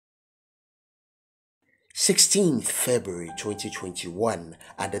16th February 2021,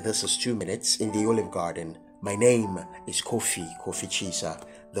 and this is 2 minutes in the Olive Garden. My name is Kofi Chisa.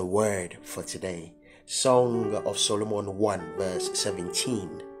 The word for today, Song of Solomon 1 verse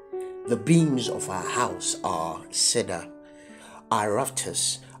 17. The beams of our house are cedar, our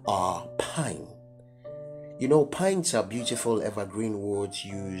rafters are pine. You know, pines are beautiful evergreen woods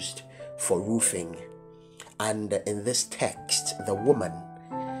used for roofing. And in this text, the woman,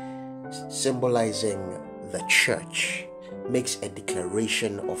 symbolizing the church, makes a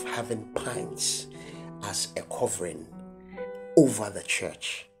declaration of having pines as a covering over the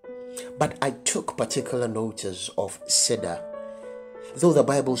church. But I took particular notice of cedar. Though the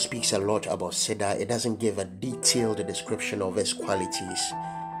Bible speaks a lot about cedar, it doesn't give a detailed description of its qualities.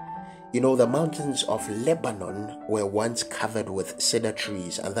 You know, the mountains of Lebanon were once covered with cedar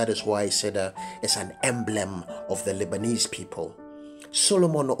trees, and that is why cedar is an emblem of the Lebanese people.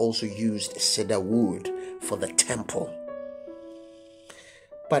 Solomon also used cedar wood for the temple.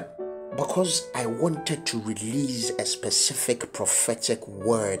 But because I wanted to release a specific prophetic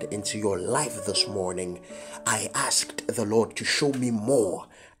word into your life this morning, I asked the Lord to show me more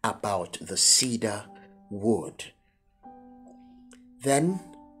about the cedar wood. Then,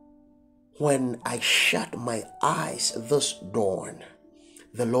 when I shut my eyes this dawn,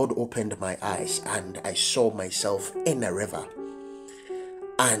 the Lord opened my eyes and I saw myself in a river.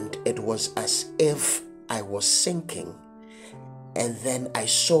 And it was as if I was sinking. And then I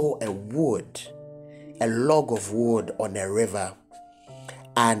saw a log of wood on a river.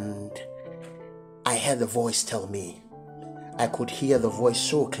 And I heard the voice tell me. I could hear the voice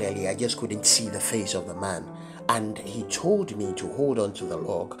so clearly, I just couldn't see the face of the man. And he told me to hold on to the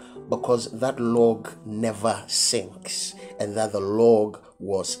log because that log never sinks, and that the log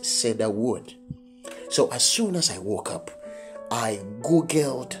was cedar wood. So as soon as I woke up, I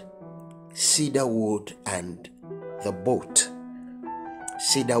googled cedar wood and the boat.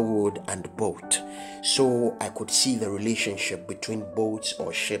 Cedar wood and boat. So I could see the relationship between boats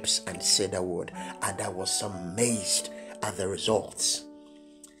or ships and cedar wood, and I was amazed at the results.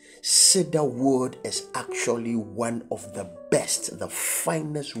 Cedar wood is actually one of the best, the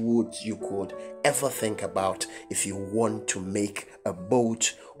finest woods you could ever think about if you want to make a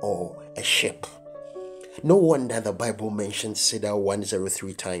boat or a ship. No wonder the Bible mentions cedar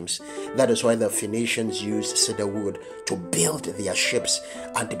 103 times. That is why the Phoenicians used cedar wood to build their ships,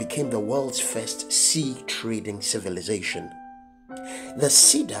 and it became the world's first sea trading civilization. The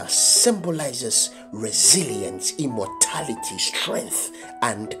cedar symbolizes resilience, immortality, strength,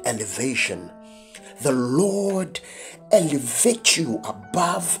 and elevation. The Lord elevate you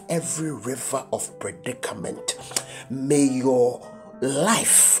above every river of predicament. May your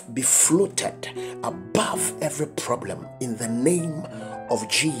life be floated above every problem in the name of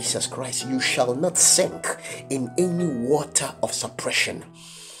Jesus Christ. You shall not sink in any water of suppression,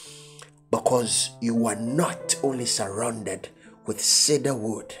 because you are not only surrounded with cedar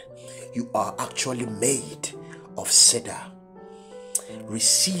wood, you are actually made of cedar.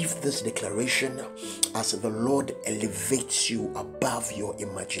 Receive this declaration as the Lord elevates you above your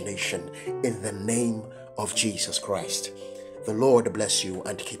imagination in the name of Jesus Christ. The Lord bless you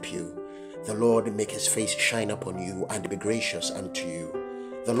and keep you. The Lord make his face shine upon you and be gracious unto you.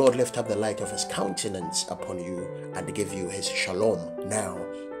 The Lord lift up the light of his countenance upon you and give you his shalom now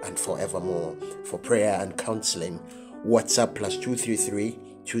and forevermore. For prayer and counseling, WhatsApp +233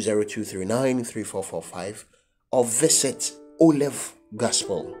 20239 3445 or visit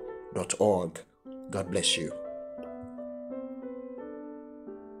olivegospel.org. God bless you.